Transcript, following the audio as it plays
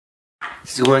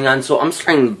is going on. So I'm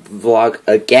starting the vlog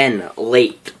again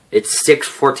late. It's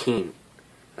 6:14.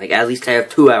 Like, at least I have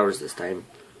 2 hours this time.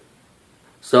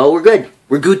 So we're good.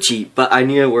 We're Gucci. But I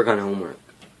need to work on homework.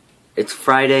 It's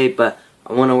Friday, but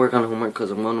I want to work on homework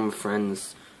because I'm going to my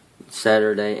friends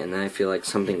Saturday, and then I feel like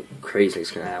something crazy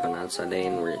is going to happen on Sunday,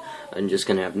 and I'm just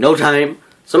going to have no time.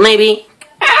 So maybe,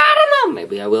 I don't know,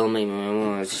 maybe I will, maybe I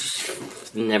won't.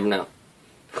 You never know.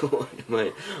 What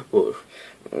am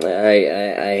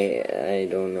I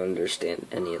don't understand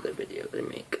any of the videos they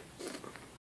make. I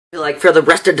feel like for the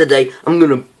rest of the day, I'm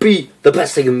gonna be the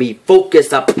best I can be.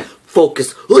 Focus up.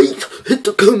 Focus. Hit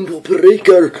the combo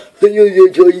breaker.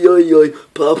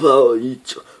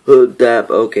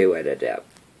 Dab. Okay, wait a dab.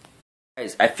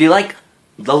 Guys, I feel like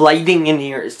the lighting in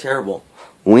here is terrible.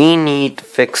 We need to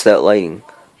fix that lighting,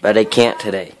 but I can't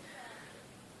today.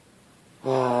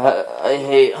 I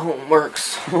hate homework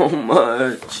so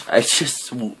much. I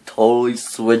just totally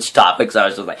switched topics. I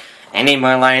was just like, I need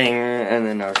more lighting, and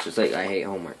then I was just like, I hate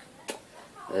homework.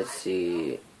 Let's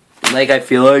see. Like, I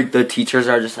feel like the teachers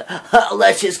are just like, oh,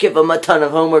 let's just give him a ton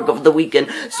of homework over the weekend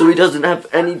so he doesn't have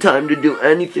any time to do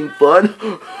anything fun.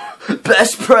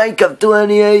 Best prank of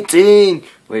 2018.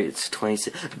 Wait, it's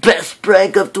 26. Best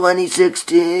prank of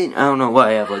 2016. I don't know why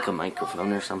I have like a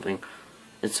microphone or something.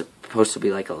 It's supposed to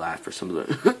be like a laugh or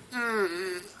something.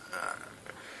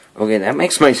 Okay, that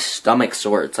makes my stomach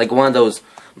sore. It's like one of those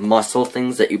muscle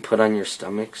things that you put on your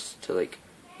stomachs to like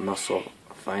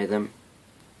muscleify them.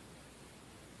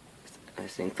 I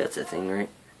think that's a thing, right?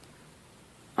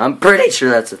 I'm pretty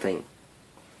sure that's a thing.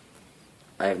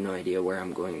 I have no idea where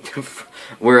I'm going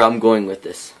with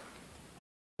this.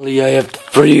 I have the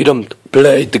freedom to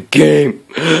play the game.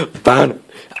 Finally,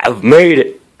 I've made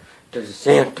it to the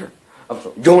center of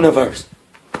the universe.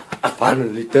 I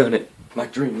finally done it. My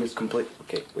dream is complete.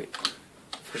 Okay, wait.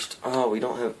 First, oh, we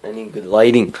don't have any good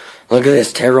lighting. Look at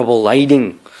this terrible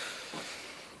lighting.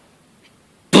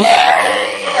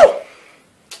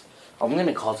 I'm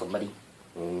gonna call somebody.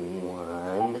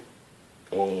 1,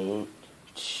 8,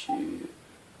 2.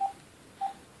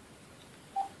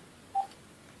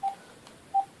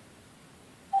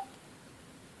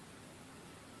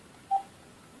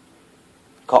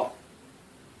 Call.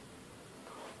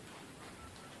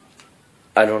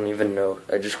 I don't even know.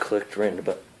 I just clicked random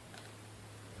button.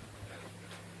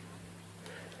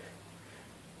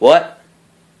 What?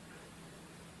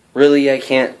 Really, I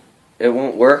can't. It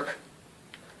won't work?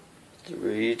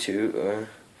 3, 2,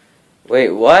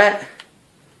 wait, what?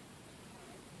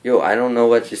 Yo, I don't know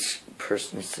what this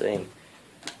person's saying.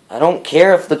 I don't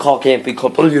care if the call can't be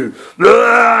completed.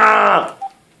 I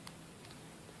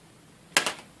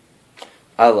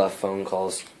love phone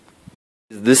calls.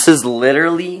 This is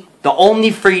literally the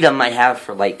only freedom I have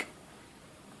for like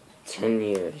 10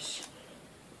 years.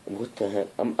 What the heck?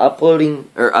 I'm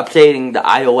updating the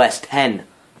iOS 10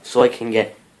 so I can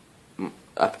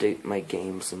update my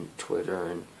games and Twitter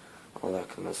and all that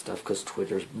kind of stuff, because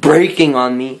Twitter's breaking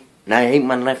on me and I hate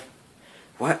my life.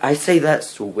 Why I say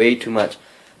that way too much.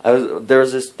 There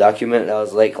was this document that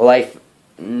was like life,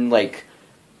 like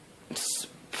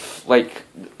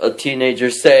a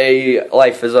teenager say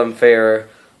life is unfair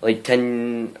like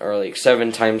 10 or like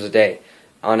 7 times a day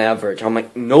on average. I'm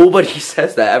like, nobody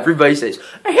says that. Everybody says,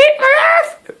 I hate my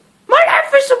life. My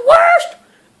life is the worst.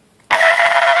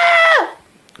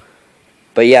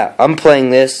 But yeah, I'm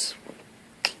playing this.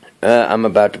 I'm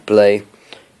about to play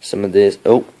some of this.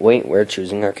 Oh, wait, we're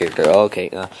choosing our character. Oh, okay,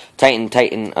 Titan,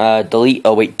 delete.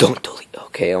 Oh, wait, don't delete.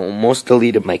 Okay, I almost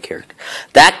deleted my character.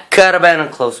 That could have been a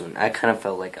close one. I kind of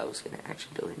felt like I was going to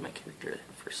actually delete my character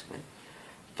for a second.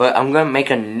 But I'm going to make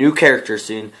a new character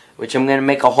soon, which I'm going to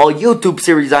make a whole YouTube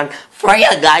series on for you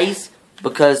guys.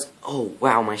 Because, oh,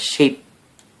 wow, my shape.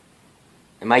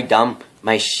 Am I dumb?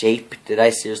 My shape? Did I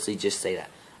seriously just say that?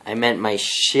 I meant my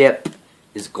ship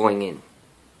is going in.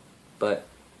 But,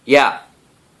 yeah.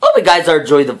 Hope you guys are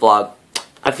enjoying the vlog.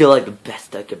 I feel like the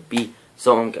best I could be.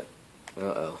 So I'm good.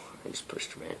 Uh-oh. I just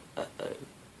pushed around. Uh-oh.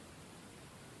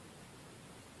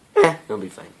 It'll be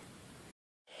fine.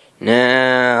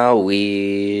 Now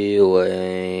we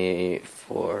wait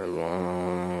for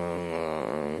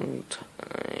long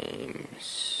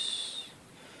times.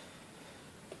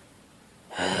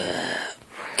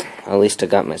 At least I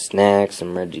got my snacks.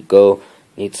 I'm ready to go.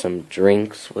 Need some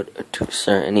drinks.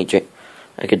 Any drink?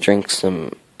 I could drink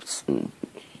some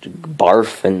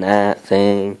barf and that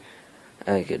thing.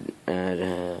 I could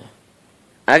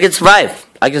survive.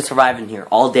 I could survive in here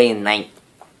all day and night.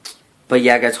 But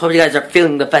yeah, guys, hope you guys are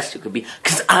feeling the best you could be,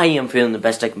 because I am feeling the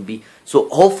best I can be. So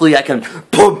hopefully I can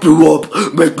pump you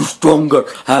up, make you stronger,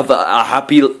 have a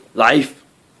happy life.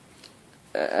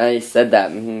 I said that,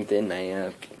 didn't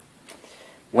I?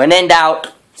 When in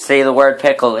doubt, say the word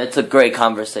pickle. It's a great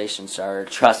conversation starter.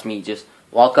 Trust me, just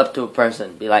walk up to a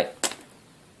person, be like,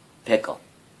 pickle.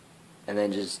 And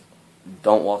then just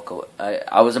don't walk away.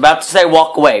 I was about to say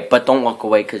walk away, but don't walk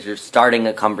away because you're starting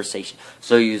a conversation.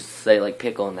 So you say like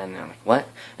pickle, and then they're like, what?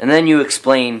 And then you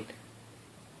explain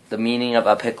the meaning of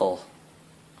a pickle.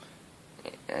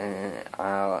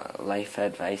 Life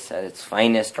advice at its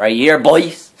finest right here,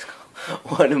 boys.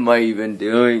 What am I even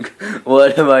doing?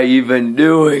 What am I even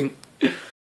doing?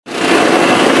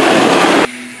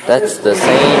 That's the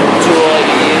same tool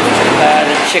you used to cut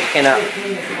a chicken up.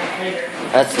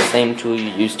 That's the same tool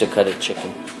you used to cut a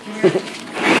chicken.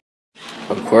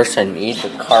 Of course I need the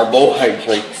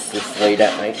carbohydrates this late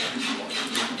at night.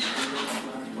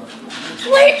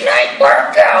 Late night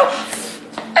workouts!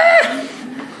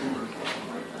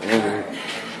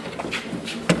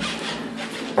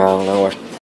 I don't know where.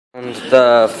 And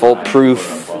the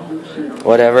foolproof,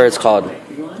 whatever it's called,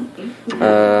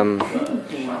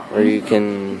 where you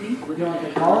can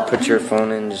put your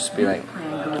phone in and just be like,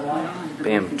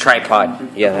 bam,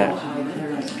 tripod. Yeah,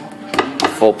 that.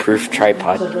 Foolproof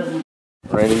tripod.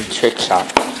 Ready, trick shot.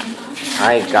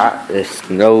 I got this.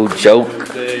 No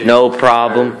joke. No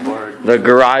problem. The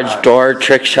garage door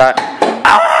trick shot.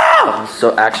 Ah!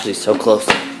 So actually so close.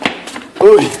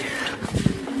 Ooh.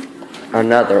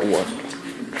 Another one.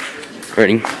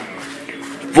 Ready?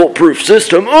 Foolproof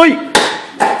system. Oi!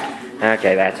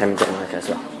 Okay, that time didn't work as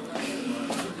well.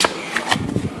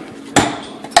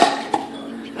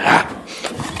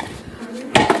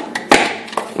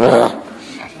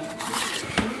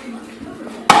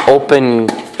 Open.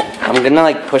 I'm gonna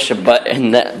like push a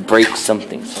button that breaks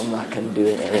something, so I'm not gonna do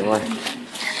it anymore.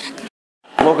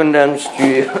 Walking down the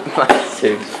street.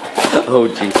 Oh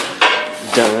jeez.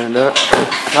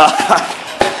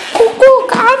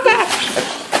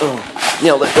 Oh,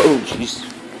 nailed it. Oh jeez.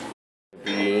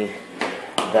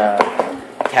 The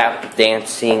tap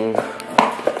dancing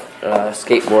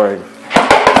skateboard.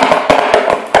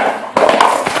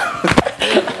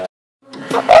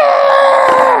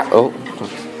 Oh.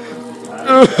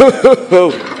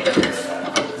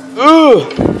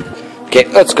 Okay,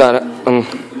 let's got it.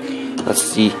 Let's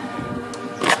see.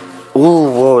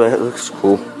 Ooh, whoa, that looks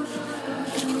cool.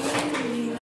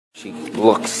 She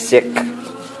looks sick.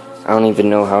 I don't even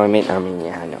know how I made. I mean,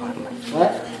 yeah, I know.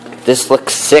 What? This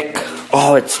looks sick.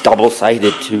 Oh, it's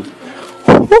double-sided too.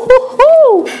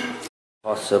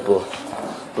 Possible.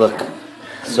 Look.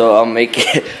 So I'll make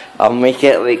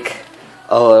it like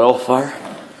a little far.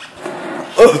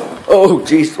 Oh,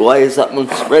 jeez, why is that one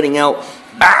spreading out?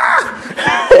 Ah!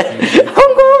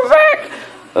 I'm going back!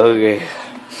 Okay.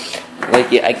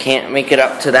 Like, I can't make it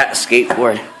up to that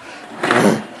skateboard.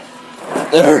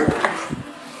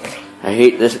 I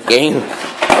hate this game.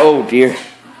 Oh, dear.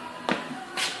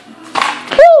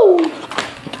 Woo!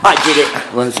 I did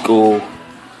it. Let's go.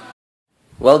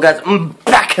 Well, guys, I'm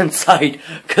back inside.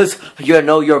 Because, you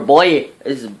know, your boy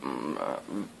is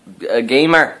a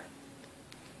gamer.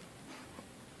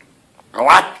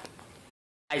 What?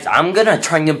 Guys, I'm gonna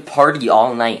try and party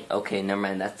all night. Okay, never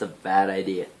mind. That's a bad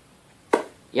idea.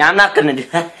 Yeah, I'm not gonna do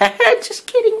that. Just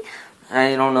kidding.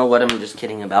 I don't know what I'm just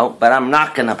kidding about, but I'm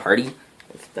not gonna party.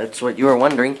 If that's what you were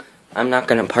wondering, I'm not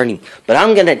gonna party. But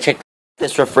I'm gonna check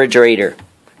this refrigerator.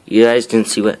 You guys didn't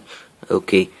see what?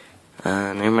 Okay.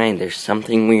 Never mind. There's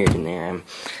something weird in there.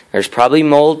 There's probably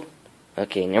mold.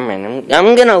 Okay, never mind.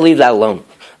 I'm gonna leave that alone.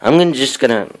 I'm just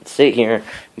gonna sit here,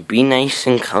 be nice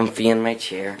and comfy in my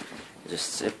chair,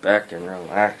 just sit back and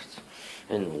relax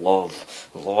and love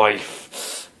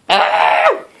life.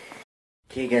 Ah!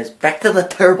 Okay, guys, back to the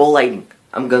terrible lighting.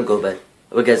 I'm gonna go to bed.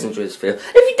 I hope you guys enjoyed this video.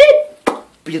 If you did,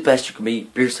 be the best you can be.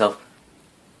 Be yourself.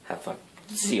 Have fun.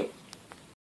 See you.